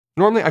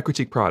Normally I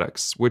critique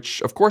products,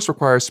 which of course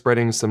requires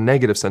spreading some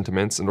negative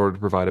sentiments in order to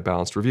provide a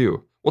balanced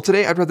review. Well,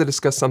 today I'd rather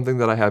discuss something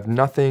that I have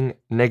nothing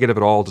negative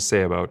at all to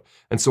say about,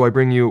 and so I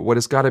bring you what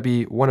has got to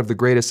be one of the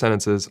greatest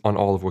sentences on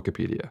all of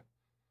Wikipedia.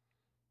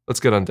 Let's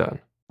get undone.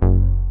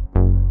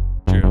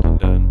 Gerald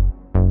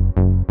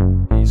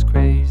Undone. He's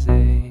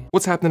crazy.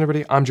 What's happening,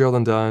 everybody? I'm Gerald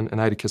Undone,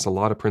 and I had to kiss a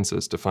lot of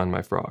princes to find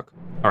my frog.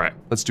 All right,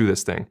 let's do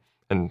this thing.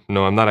 And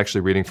no, I'm not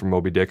actually reading from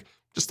Moby Dick.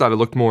 Just thought it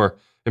looked more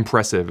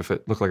impressive if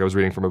it looked like I was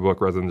reading from a book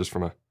rather than just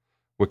from a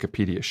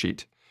Wikipedia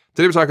sheet.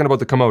 Today we're talking about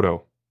the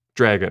Komodo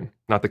dragon,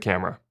 not the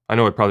camera. I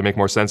know it'd probably make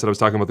more sense that I was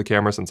talking about the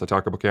camera since I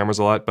talk about cameras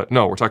a lot, but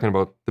no, we're talking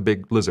about the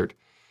big lizard.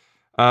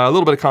 A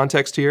little bit of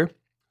context here.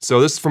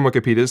 So this is from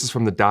Wikipedia. This is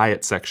from the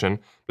diet section.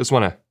 Just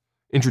want to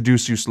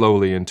introduce you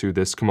slowly into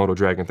this Komodo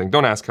dragon thing.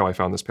 Don't ask how I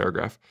found this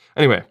paragraph.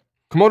 Anyway,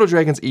 Komodo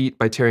dragons eat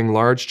by tearing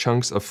large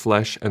chunks of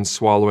flesh and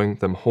swallowing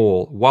them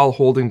whole while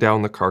holding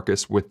down the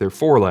carcass with their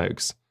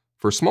forelegs.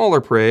 For smaller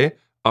prey,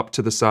 up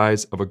to the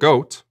size of a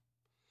goat,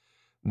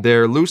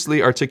 their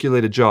loosely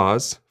articulated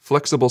jaws,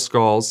 flexible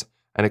skulls,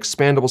 and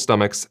expandable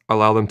stomachs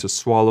allow them to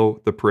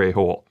swallow the prey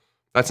whole.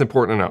 That's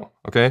important to know,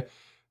 okay?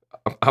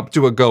 Up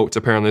to a goat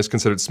apparently is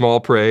considered small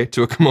prey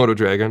to a Komodo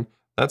dragon.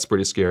 That's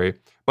pretty scary.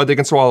 But they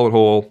can swallow it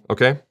whole,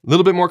 okay? A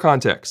little bit more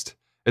context.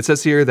 It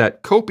says here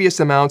that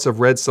copious amounts of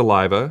red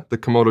saliva the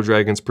Komodo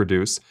dragons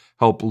produce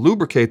help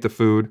lubricate the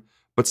food,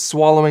 but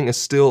swallowing is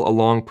still a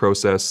long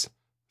process,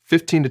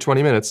 15 to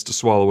 20 minutes to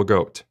swallow a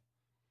goat.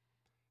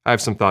 I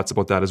have some thoughts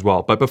about that as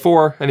well. But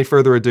before any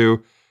further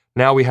ado,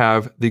 now we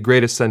have the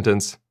greatest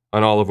sentence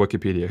on all of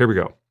Wikipedia. Here we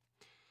go.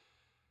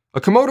 A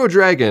Komodo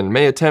dragon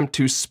may attempt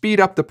to speed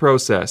up the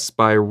process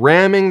by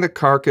ramming the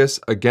carcass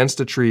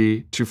against a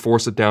tree to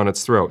force it down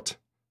its throat.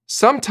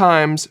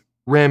 Sometimes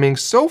ramming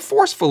so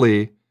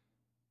forcefully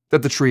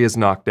that the tree is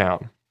knocked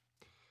down.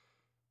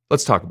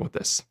 Let's talk about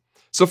this.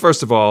 So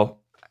first of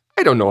all,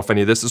 I don't know if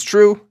any of this is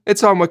true.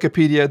 It's on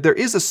Wikipedia. There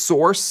is a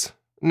source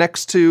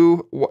next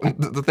to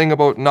the thing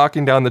about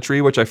knocking down the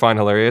tree, which I find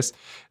hilarious.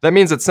 That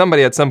means that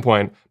somebody at some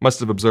point must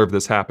have observed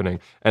this happening,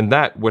 and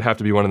that would have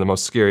to be one of the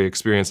most scary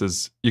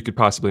experiences you could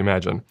possibly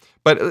imagine.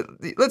 But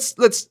let's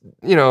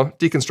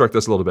deconstruct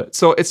this a little bit.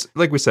 So it's,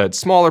 like we said,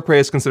 smaller prey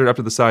is considered up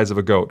to the size of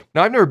a goat.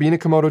 Now, I've never been a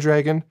Komodo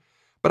dragon,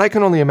 but I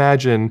can only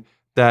imagine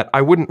that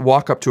I wouldn't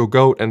walk up to a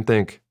goat and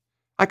think,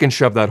 I can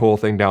shove that whole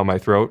thing down my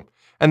throat.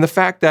 And the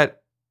fact that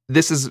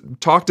this is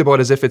talked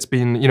about as if it's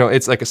been,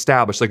 it's like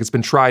established, like it's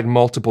been tried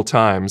multiple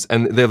times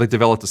and they like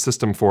developed a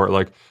system for it.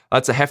 Like,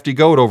 that's a hefty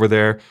goat over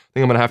there. I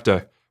think I'm gonna have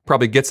to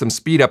probably get some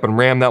speed up and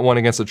ram that one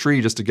against a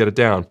tree just to get it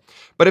down.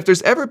 But if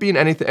there's ever been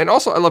anything, and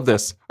also I love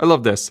this,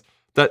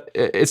 that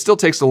it still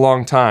takes a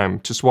long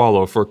time to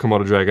swallow for a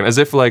Komodo dragon, as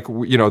if like,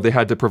 they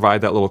had to provide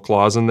that little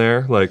clause in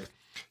there. Like,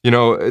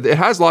 it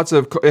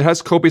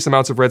has copious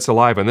amounts of red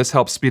saliva and this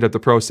helps speed up the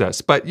process.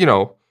 But,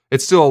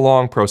 it's still a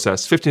long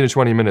process, 15 to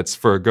 20 minutes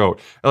for a goat.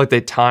 Like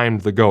they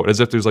timed the goat, as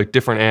if there's like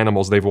different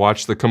animals they've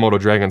watched the Komodo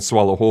dragon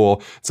swallow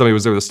whole. Somebody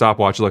was there with a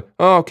stopwatch, like,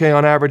 oh, okay,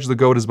 on average the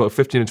goat is about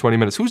 15 to 20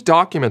 minutes. Who's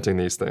documenting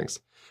these things?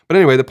 But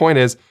anyway, the point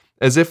is,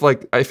 as if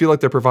like, I feel like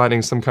they're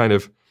providing some kind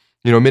of,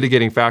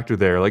 mitigating factor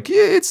there. Like,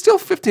 yeah, it's still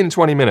 15 to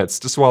 20 minutes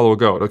to swallow a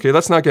goat, okay?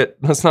 Let's not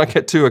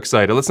get too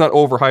excited. Let's not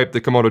overhype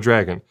the Komodo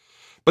dragon.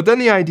 But then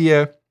the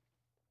idea,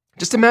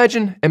 just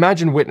imagine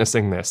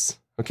witnessing this,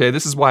 okay?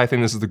 This is why I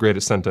think this is the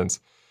greatest sentence.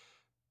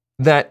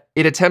 That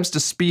it attempts to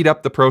speed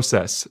up the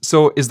process.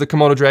 So is the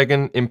Komodo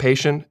dragon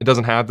impatient? It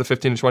doesn't have the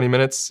 15 to 20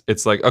 minutes.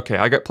 It's like, okay,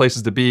 I got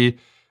places to be.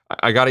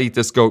 I gotta eat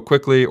this goat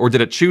quickly. Or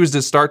did it choose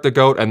to start the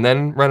goat and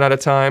then run out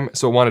of time?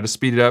 So it wanted to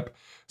speed it up.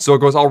 So it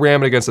goes, I'll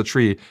ram it against a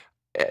tree.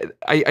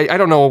 I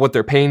don't know what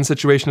their pain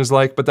situation is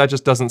like, but that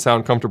just doesn't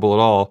sound comfortable at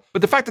all.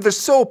 But the fact that they're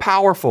so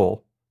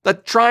powerful,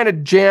 that trying to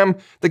jam,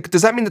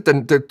 does that mean that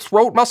the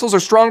throat muscles are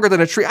stronger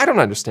than a tree? I don't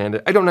understand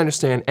it. I don't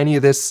understand any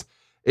of this.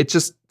 It's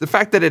just, the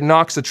fact that it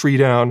knocks a tree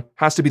down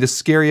has to be the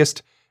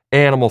scariest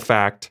animal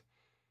fact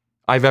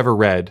I've ever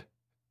read.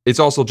 It's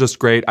also just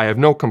great. I have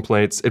no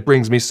complaints. It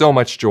brings me so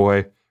much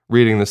joy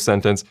reading this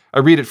sentence. I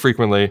read it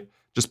frequently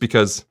just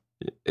because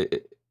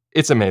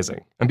it's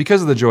amazing. And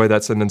because of the joy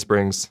that sentence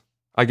brings,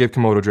 I give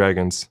Komodo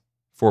dragons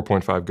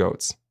 4.5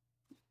 goats.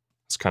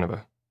 It's kind of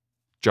a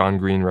John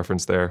Green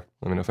reference there.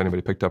 Let me know if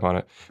anybody picked up on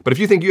it. But if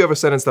you think you have a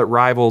sentence that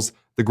rivals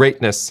the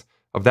greatness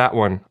of that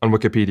one on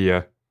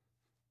Wikipedia,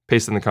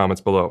 paste in the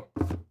comments below.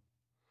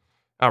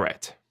 All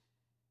right,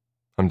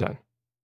 I'm done.